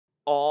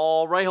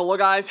Alright, hello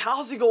guys,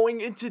 how's it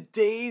going? In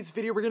today's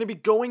video, we're going to be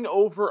going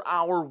over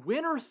our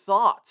winter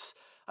thoughts.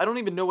 I don't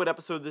even know what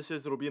episode this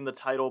is, it'll be in the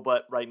title,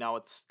 but right now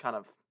it's kind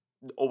of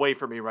away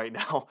from me right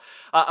now.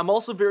 I'm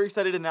also very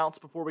excited to announce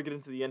before we get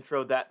into the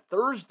intro that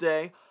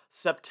Thursday,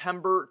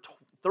 September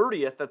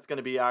 30th, that's going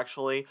to be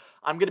actually,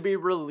 I'm going to be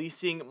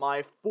releasing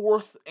my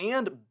fourth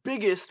and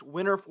biggest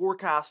winter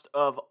forecast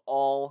of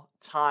all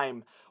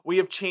time. We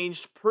have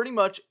changed pretty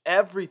much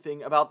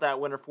everything about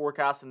that winter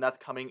forecast, and that's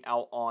coming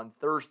out on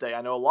Thursday.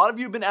 I know a lot of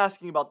you have been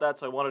asking about that,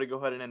 so I wanted to go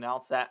ahead and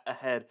announce that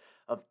ahead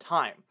of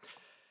time.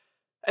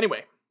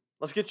 Anyway,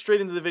 let's get straight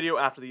into the video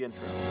after the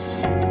intro.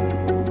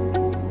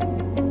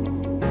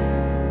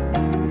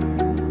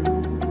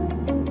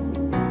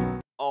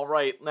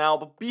 Alright,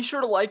 now be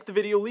sure to like the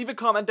video, leave a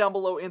comment down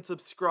below, and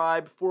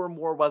subscribe for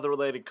more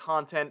weather-related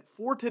content.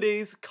 For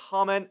today's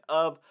comment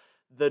of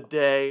the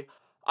day,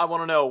 I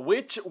want to know,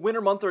 which winter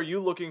month are you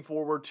looking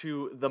forward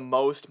to the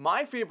most?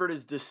 My favorite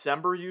is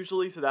December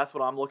usually, so that's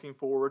what I'm looking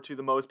forward to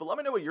the most. But let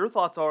me know what your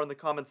thoughts are in the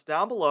comments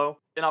down below,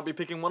 and I'll be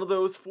picking one of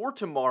those for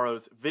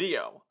tomorrow's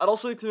video. I'd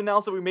also like to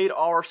announce that we made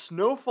our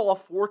snowfall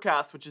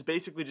forecast, which is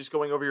basically just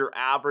going over your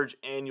average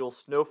annual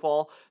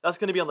snowfall. That's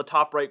going to be on the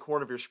top right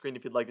corner of your screen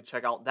if you'd like to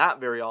check out that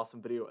very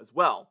awesome video as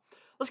well.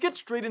 Let's get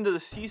straight into the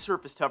sea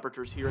surface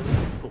temperatures here, and this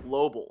is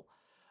global.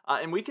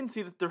 And we can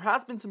see that there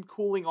has been some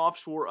cooling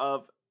offshore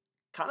of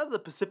kind of the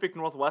Pacific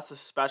Northwest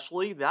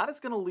especially. That is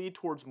going to lead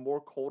towards more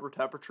colder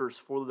temperatures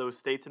for those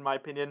states, in my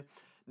opinion.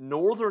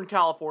 Northern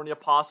California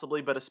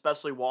possibly, but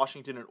especially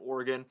Washington and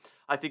Oregon.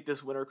 I think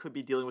this winter could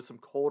be dealing with some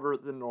colder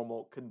than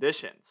normal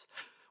conditions.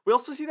 We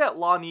also see that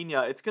La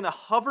Nina, it's going to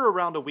hover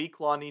around a weak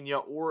La Nina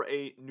or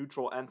a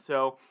neutral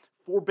Enso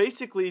for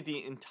basically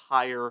the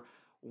entire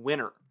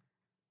winter.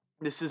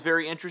 This is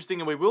very interesting,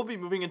 and we will be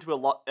moving into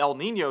a El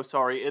Nino,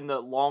 in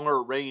the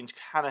longer range,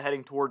 kind of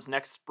heading towards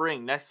next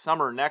spring, next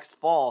summer, next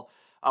fall.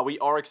 We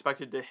are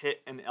expected to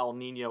hit an El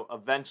Nino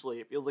eventually.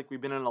 It feels like we've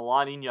been in a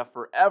La Nina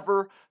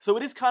forever, so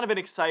it is kind of an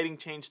exciting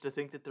change to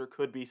think that there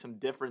could be some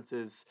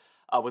differences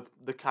with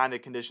the kind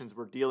of conditions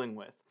we're dealing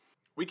with.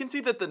 We can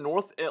see that the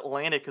North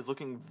Atlantic is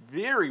looking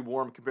very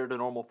warm compared to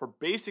normal for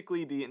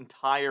basically the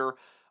entire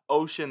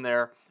ocean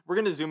there. We're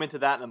going to zoom into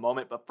that in a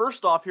moment, but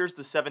first off, here's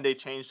the 7-day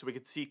change so we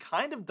can see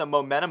kind of the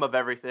momentum of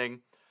everything.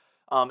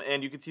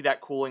 And you can see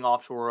that cooling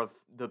offshore of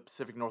the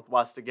Pacific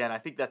Northwest again. I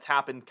think that's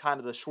happened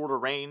kind of the shorter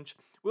range.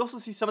 We also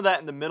see some of that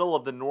in the middle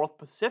of the North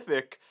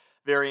Pacific.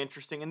 Very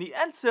interesting. And the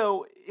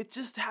Enso, it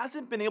just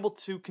hasn't been able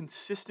to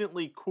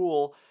consistently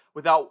cool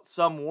without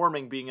some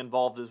warming being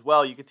involved as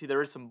well. You can see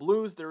there is some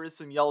blues, there is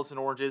some yellows and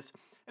oranges.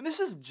 And this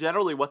is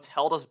generally what's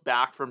held us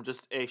back from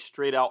just a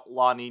straight out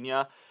La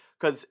Nina,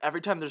 because every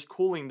time there's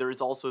cooling, there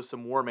is also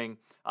some warming,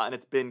 and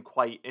it's been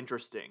quite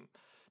interesting.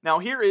 Now,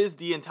 here is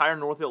the entire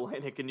North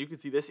Atlantic, and you can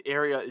see this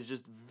area is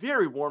just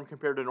very warm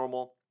compared to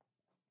normal.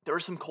 There are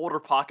some colder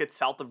pockets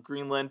south of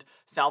Greenland,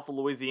 south of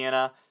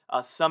Louisiana,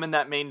 some in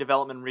that main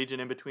development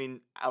region in between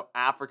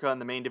Africa and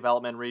the main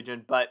development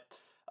region, but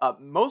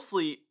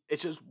mostly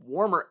it's just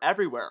warmer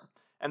everywhere.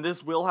 And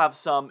this will have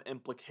some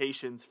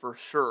implications for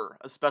sure,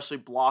 especially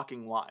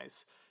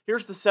blocking-wise.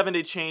 Here's the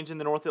 7-day change in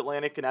the North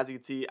Atlantic, and as you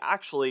can see,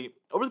 actually,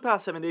 over the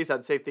past 7 days,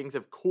 I'd say things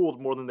have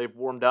cooled more than they've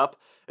warmed up.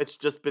 It's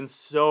just been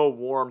so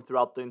warm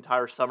throughout the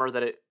entire summer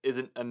that it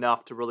isn't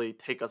enough to really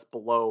take us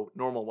below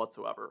normal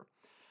whatsoever.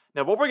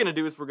 Now, what we're going to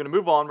do is we're going to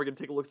move on. We're going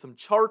to take a look at some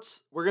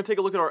charts. We're going to take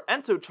a look at our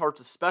Enso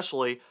charts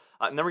especially,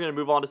 and then we're going to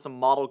move on to some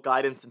model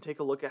guidance and take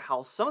a look at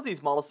how some of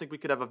these models think we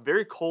could have a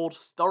very cold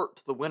start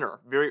to the winter,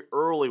 very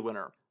early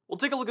winter. We'll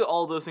take a look at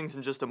all of those things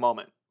in just a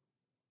moment.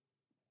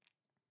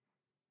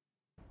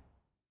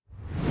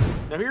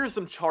 Now here are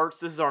some charts.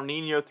 This is our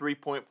Nino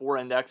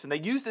 3.4 index, and they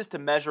use this to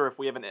measure if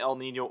we have an El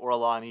Nino or a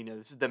La Nina.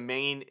 This is the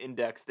main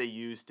index they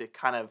use to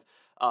kind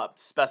of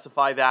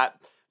specify that.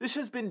 This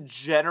has been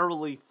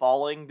generally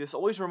falling. This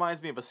always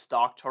reminds me of a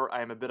stock chart.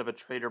 I am a bit of a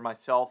trader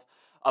myself,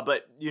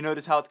 but you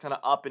notice how it's kind of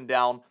up and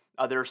down.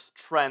 There's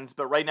trends,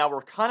 but right now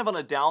we're kind of on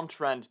a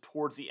downtrend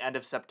towards the end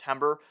of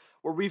September,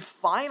 where we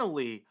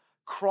finally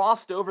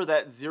crossed over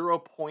that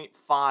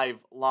 0.5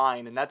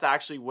 line, and that's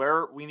actually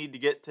where we need to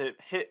get to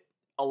hit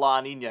a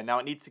La Nina. Now,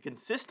 it needs to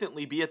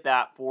consistently be at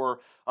that for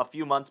a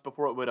few months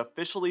before it would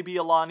officially be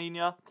a La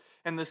Nina,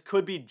 and this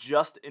could be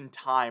just in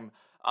time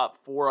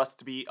for us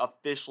to be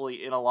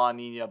officially in a La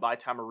Nina by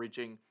the time we're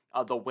reaching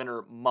the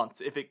winter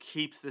months, if it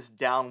keeps this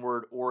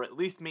downward or at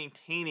least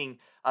maintaining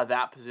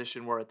that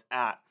position where it's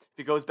at.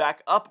 If it goes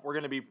back up, we're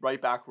going to be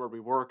right back where we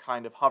were,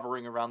 kind of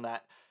hovering around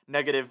that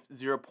negative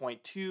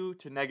 0.2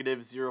 to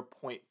negative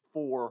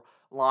 0.4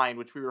 line,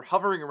 which we were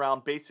hovering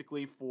around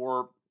basically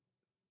for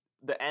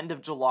the end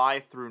of July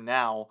through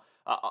now,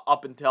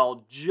 up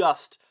until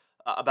just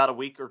about a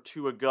week or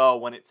two ago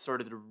when it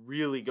started to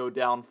really go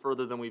down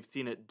further than we've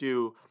seen it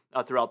do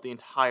throughout the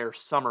entire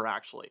summer,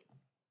 actually.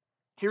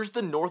 Here's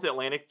the North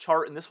Atlantic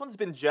chart, and this one's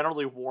been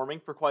generally warming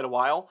for quite a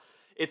while.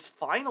 It's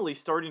finally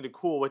starting to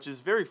cool, which is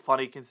very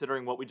funny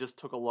considering what we just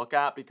took a look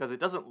at, because it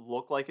doesn't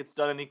look like it's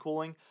done any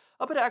cooling.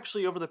 But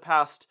actually, over the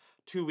past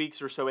 2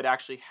 weeks or so, it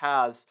actually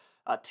has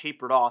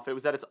tapered off. It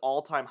was at its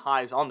all-time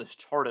highs on this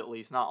chart, at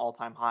least, not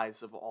all-time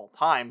highs of all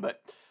time,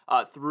 but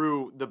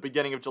through the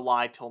beginning of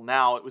July till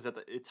now, it was at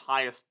its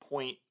highest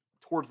point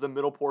towards the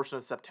middle portion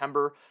of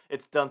September.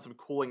 It's done some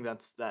cooling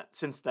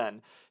since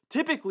then.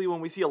 Typically, when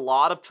we see a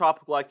lot of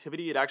tropical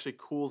activity, it actually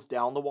cools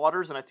down the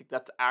waters, and I think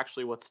that's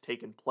actually what's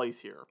taken place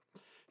here.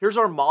 Here's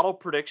our model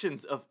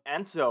predictions of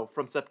Enso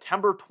from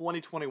September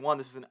 2021.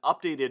 This is an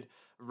updated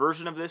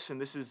version of this, and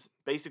this is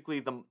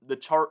basically the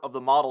chart of the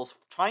models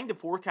trying to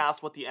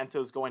forecast what the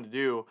Enso is going to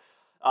do.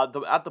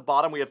 At the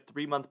bottom, we have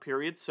 3-month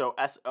periods, so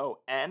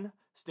SON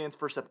stands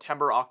for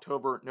September,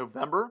 October,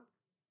 November.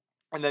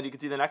 And then you can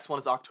see the next one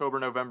is October,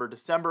 November,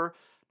 December,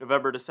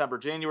 November, December,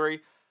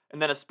 January.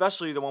 And then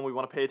especially the one we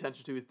want to pay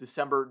attention to is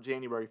December,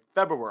 January,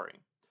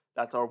 February.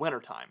 That's our winter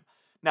time.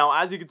 Now,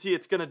 as you can see,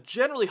 it's going to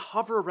generally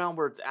hover around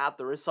where it's at.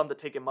 There is some that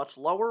take it much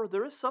lower.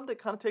 There is some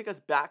that kind of take us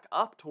back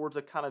up towards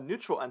a kind of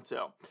neutral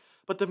Enso.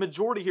 But the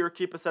majority here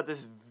keep us at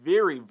this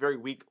very, very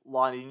weak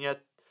La Nina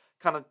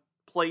kind of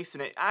place.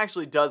 And it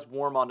actually does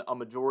warm on a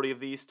majority of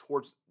these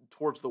towards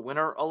the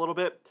winter a little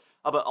bit.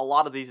 But a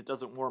lot of these, it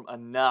doesn't warm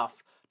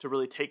enough to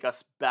really take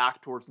us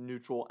back towards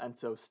neutral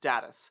Enso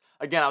status.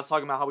 Again, I was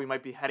talking about how we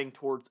might be heading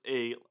towards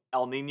a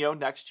El Nino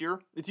next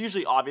year. It's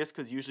usually obvious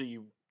because usually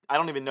I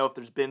don't even know if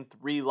there's been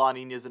 3 La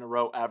Ninas in a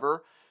row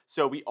ever.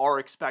 So we are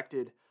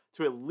expected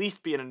to at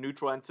least be in a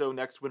neutral Enso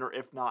next winter,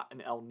 if not an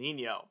El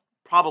Nino,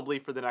 probably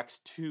for the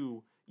next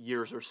 2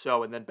 years or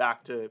so, and then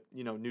back to,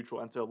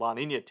 neutral Enso La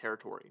Nina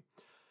territory.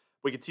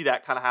 We can see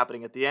that kind of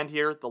happening at the end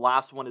here. The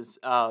last one is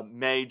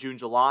May, June,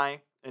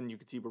 July. And you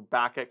can see we're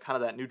back at kind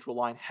of that neutral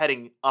line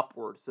heading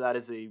upward. So that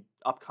is a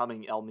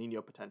upcoming El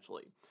Nino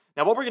potentially.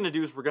 Now what we're going to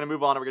do is we're going to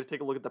move on and we're going to take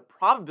a look at the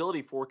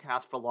probability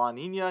forecast for La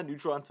Nina,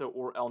 neutral Enso,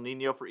 or El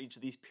Nino for each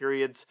of these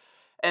periods.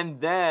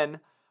 And then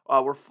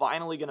we're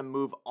finally going to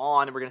move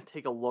on and we're going to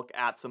take a look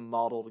at some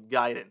modeled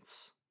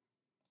guidance.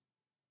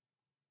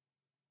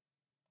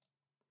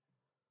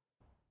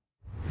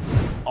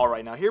 All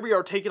right, now here we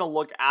are taking a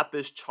look at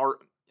this chart.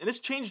 And this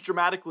changed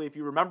dramatically. If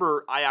you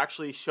remember, I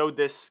actually showed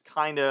this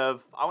kind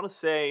of, I want to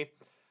say,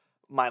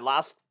 my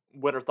last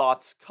winter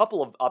thoughts,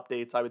 couple of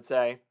updates, I would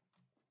say.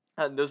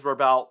 And those were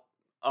about,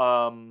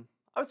 I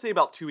would say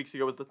about 2 weeks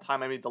ago was the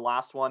time I made the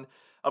last one.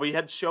 We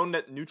had shown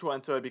that neutral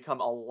Enso had become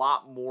a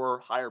lot more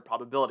higher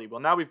probability. Well,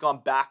 now we've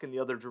gone back in the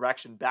other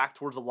direction, back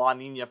towards a La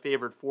Nina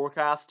favored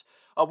forecast,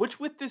 which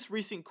with this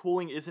recent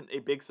cooling isn't a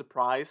big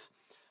surprise.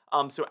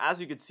 So as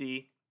you can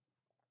see,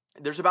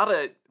 there's about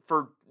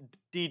for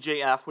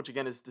DJF, which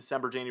again is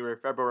December, January,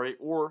 February,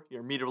 or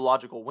your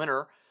meteorological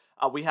winter,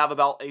 we have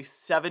about a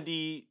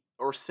 70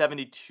 or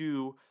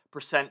 72%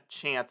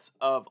 chance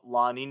of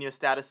La Nina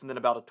status, and then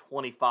about a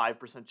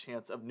 25%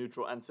 chance of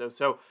neutral Enso.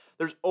 So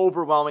there's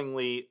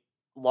overwhelmingly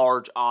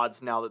large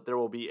odds now that there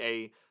will be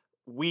a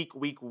weak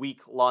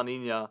La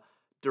Nina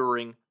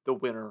during the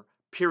winter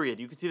period.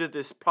 You can see that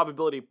this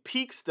probability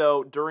peaks,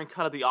 though, during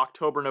kind of the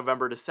October,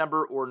 November,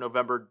 December, or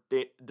November,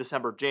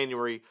 December,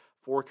 January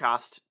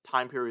forecast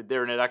time period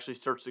there, and it actually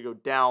starts to go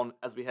down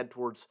as we head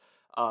towards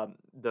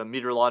the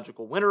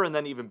meteorological winter, and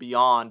then even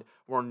beyond,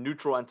 where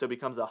neutral Enso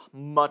becomes a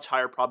much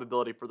higher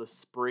probability for the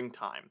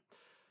springtime.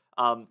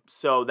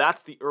 So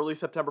that's the early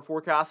September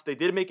forecast. They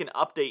did make an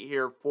update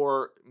here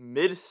for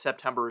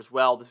mid-September as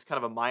well. This is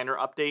kind of a minor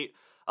update,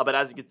 but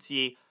as you can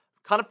see,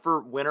 kind of for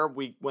winter,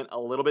 we went a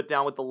little bit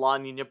down with the La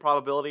Nina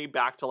probability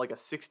back to like a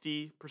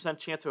 60%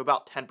 chance, so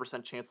about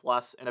 10% chance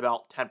less, and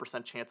about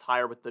 10% chance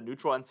higher with the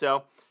neutral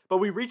Enso. But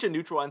we reach a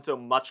neutral Enso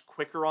much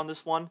quicker on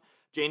this one.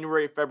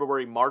 January,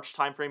 February, March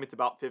timeframe, it's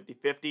about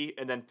 50-50.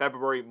 And then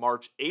February,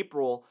 March,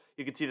 April,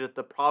 you can see that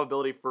the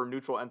probability for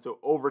neutral Enso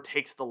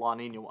overtakes the La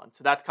Nina one.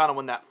 So that's kind of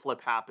when that flip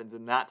happens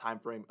in that time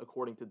frame,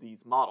 according to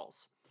these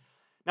models.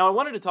 Now, I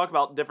wanted to talk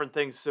about different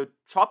things. So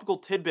Tropical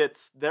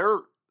Tidbits,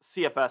 their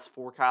CFS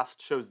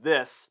forecast shows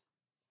this.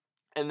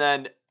 And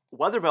then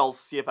Weatherbell's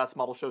CFS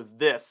model shows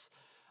this.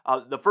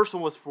 The first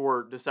one was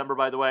for December,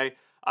 by the way.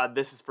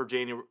 This is for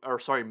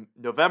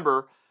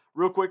November.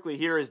 Real quickly,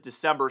 here is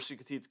December, so you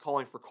can see it's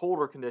calling for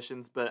colder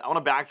conditions, but I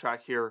want to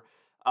backtrack here.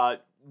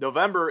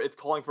 November, it's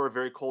calling for a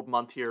very cold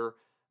month here,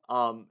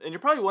 and you're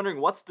probably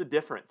wondering, what's the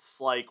difference?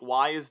 Like,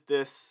 why is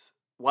this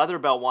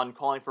Weatherbell one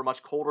calling for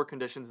much colder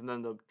conditions, and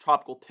then the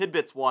Tropical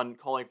Tidbits one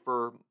calling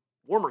for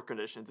warmer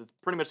conditions? It's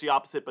pretty much the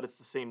opposite, but it's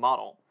the same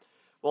model.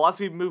 Well, as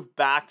we move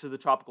back to the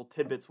Tropical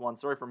Tidbits one,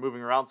 sorry for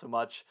moving around so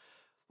much,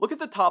 look at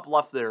the top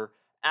left there.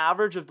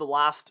 Average of the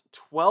last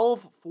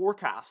 12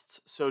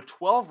 forecasts, so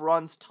 12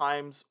 runs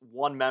times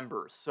 1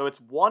 member. So it's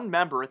 1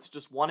 member, it's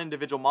just one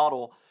individual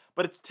model,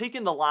 but it's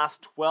taken the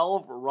last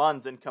 12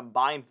 runs and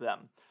combined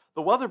them.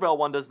 The Weatherbell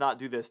one does not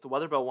do this. The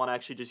Weatherbell one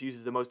actually just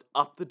uses the most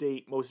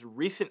up-to-date, most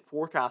recent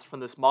forecast from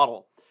this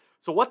model.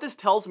 So what this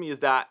tells me is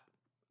that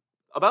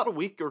about a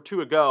week or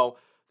two ago,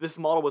 this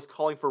model was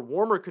calling for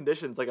warmer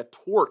conditions, like a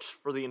torch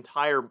for the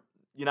entire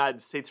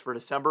United States for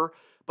December.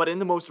 But in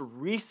the most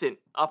recent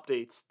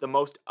updates, the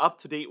most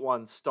up-to-date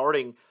ones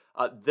starting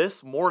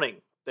this morning,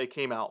 they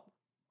came out.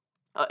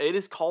 It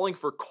is calling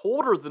for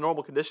colder than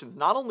normal conditions,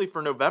 not only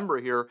for November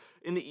here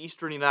in the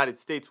eastern United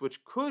States,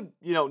 which could,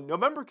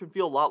 November can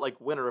feel a lot like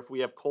winter if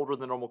we have colder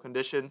than normal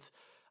conditions.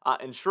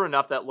 And sure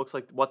enough, that looks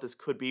like what this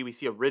could be. We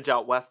see a ridge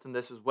out west in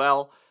this as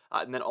well.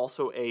 And then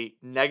also a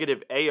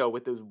negative AO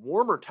with those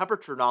warmer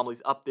temperature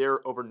anomalies up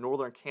there over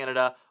northern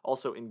Canada,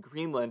 also in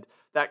Greenland,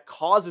 that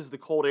causes the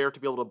cold air to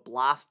be able to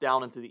blast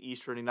down into the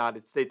eastern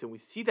United States. And we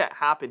see that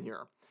happen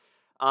here.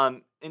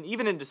 And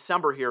even in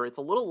December here, it's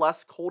a little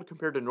less cold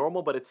compared to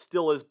normal, but it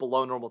still is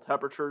below normal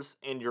temperatures,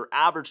 and your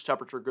average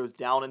temperature goes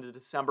down into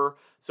December.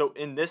 So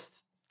in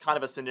this kind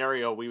of a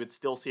scenario, we would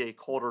still see a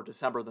colder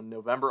December than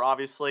November,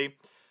 obviously.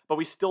 But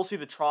we still see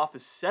the trough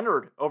is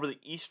centered over the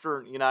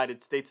eastern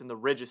United States, and the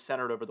ridge is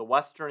centered over the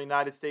western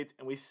United States,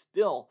 and we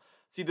still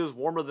see those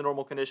warmer than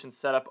normal conditions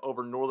set up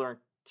over northern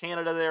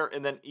Canada there,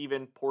 and then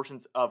even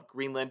portions of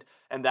Greenland.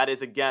 And that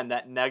is, again,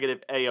 that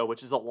negative AO,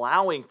 which is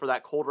allowing for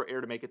that colder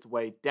air to make its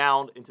way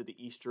down into the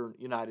eastern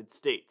United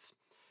States.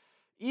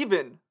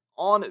 Even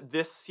on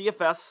this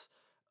CFS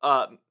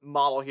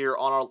model here,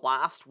 on our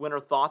last winter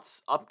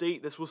thoughts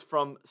update, this was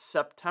from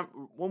September.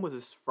 When was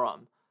this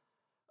from?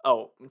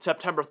 Oh,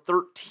 September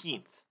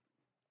 13th.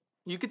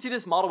 You can see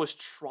this model was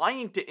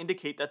trying to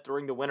indicate that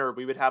during the winter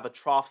we would have a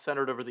trough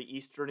centered over the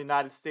eastern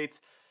United States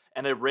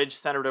and a ridge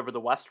centered over the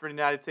western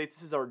United States.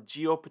 This is our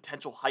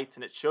geopotential heights,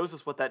 and it shows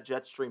us what that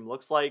jet stream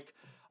looks like,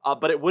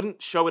 but it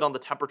wouldn't show it on the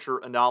temperature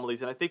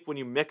anomalies. And I think when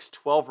you mix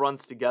 12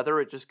 runs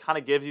together, it just kind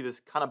of gives you this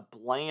kind of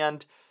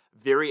bland,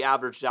 very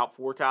averaged out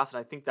forecast, and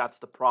I think that's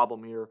the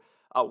problem here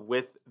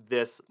with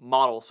this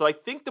model. So I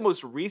think the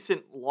most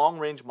recent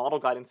long-range model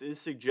guidance is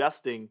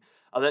suggesting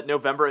that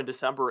November and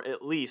December,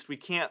 at least, we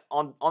can't,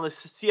 on the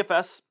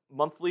CFS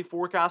monthly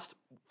forecast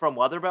from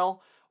WeatherBell,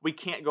 we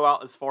can't go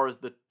out as far as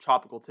the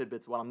tropical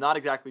tidbits one. I'm not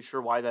exactly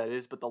sure why that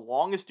is, but the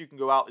longest you can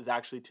go out is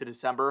actually to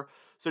December.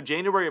 So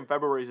January and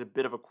February is a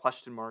bit of a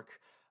question mark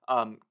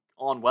on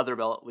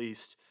WeatherBell at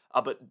least.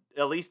 But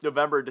at least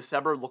November and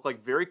December look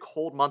like very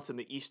cold months in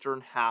the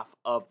eastern half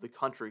of the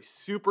country.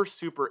 Super,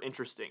 super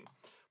interesting.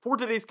 For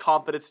today's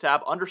confidence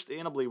tab,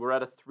 understandably, we're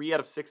at a 3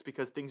 out of 6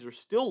 because things are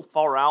still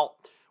far out.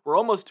 We're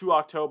almost to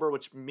October,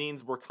 which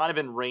means we're kind of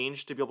in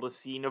range to be able to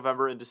see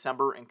November and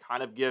December and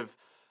kind of give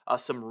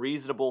some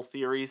reasonable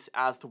theories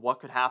as to what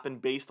could happen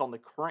based on the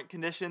current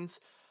conditions.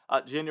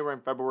 January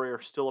and February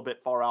are still a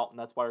bit far out, and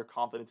that's why our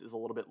confidence is a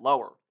little bit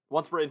lower.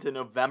 Once we're into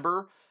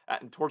November,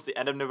 and towards the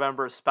end of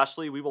November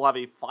especially, we will have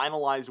a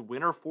finalized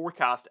winter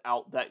forecast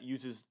out that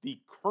uses the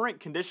current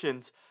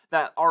conditions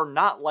that are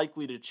not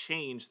likely to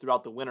change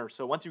throughout the winter.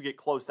 So once you get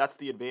close, that's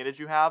the advantage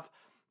you have.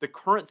 The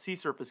current sea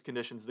surface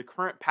conditions, the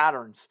current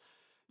patterns,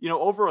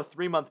 over a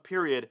 3-month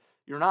period,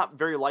 you're not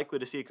very likely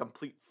to see a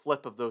complete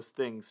flip of those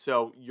things.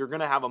 So you're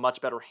going to have a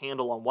much better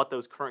handle on what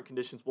those current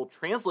conditions will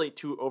translate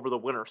to over the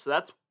winter. So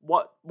that's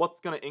what's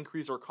going to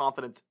increase our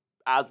confidence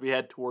as we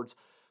head towards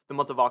the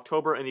month of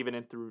October and even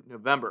in through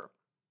November.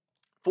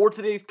 For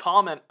today's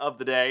comment of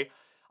the day,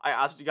 I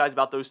asked you guys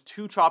about those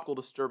 2 tropical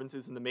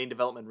disturbances in the main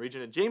development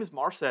region. And James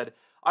Marr said,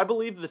 I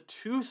believe the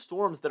 2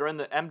 storms that are in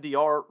the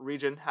MDR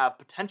region have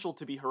potential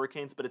to be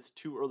hurricanes, but it's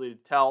too early to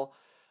tell.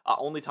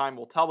 Only time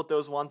will tell with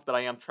those ones, but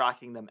I am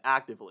tracking them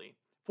actively.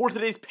 For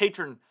today's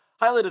patron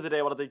highlight of the day,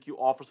 I want to thank you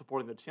all for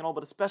supporting the channel,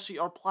 but especially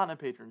our platinum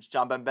patrons,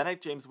 John Ben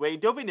Bennett, James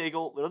Wade, Dovey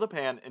Nagel, Little the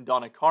Pan, and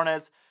Donna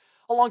Carnes,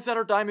 alongside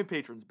our diamond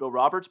patrons, Bill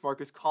Roberts,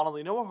 Marcus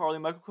Connolly, Noah Harley,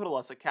 Michael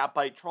Cotalesa,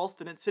 Catbite, Charles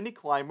Stinnett, Cindy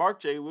Klein,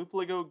 Mark J, Luke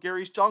Lego,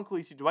 Gary, John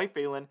Khaleesi, Dwight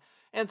Phelan,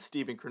 and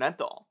Stephen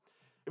Kernenthal.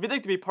 If you'd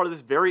like to be part of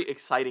this very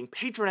exciting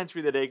patron entry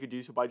of the day, you could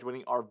do so by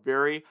joining our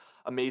very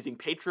amazing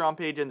Patreon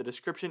page in the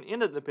description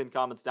and in the pinned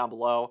comments down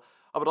below.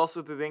 I would also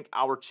like to thank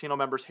our channel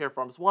members, Hair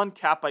Farms 1,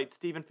 Catbite,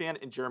 Stephen Fan,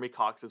 and Jeremy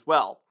Cox as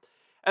well.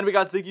 Anyway,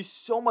 guys, thank you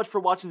so much for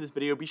watching this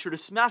video. Be sure to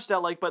smash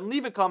that like button,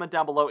 leave a comment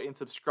down below, and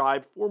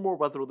subscribe for more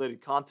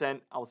weather-related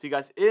content. I will see you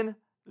guys in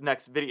the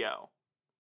next video.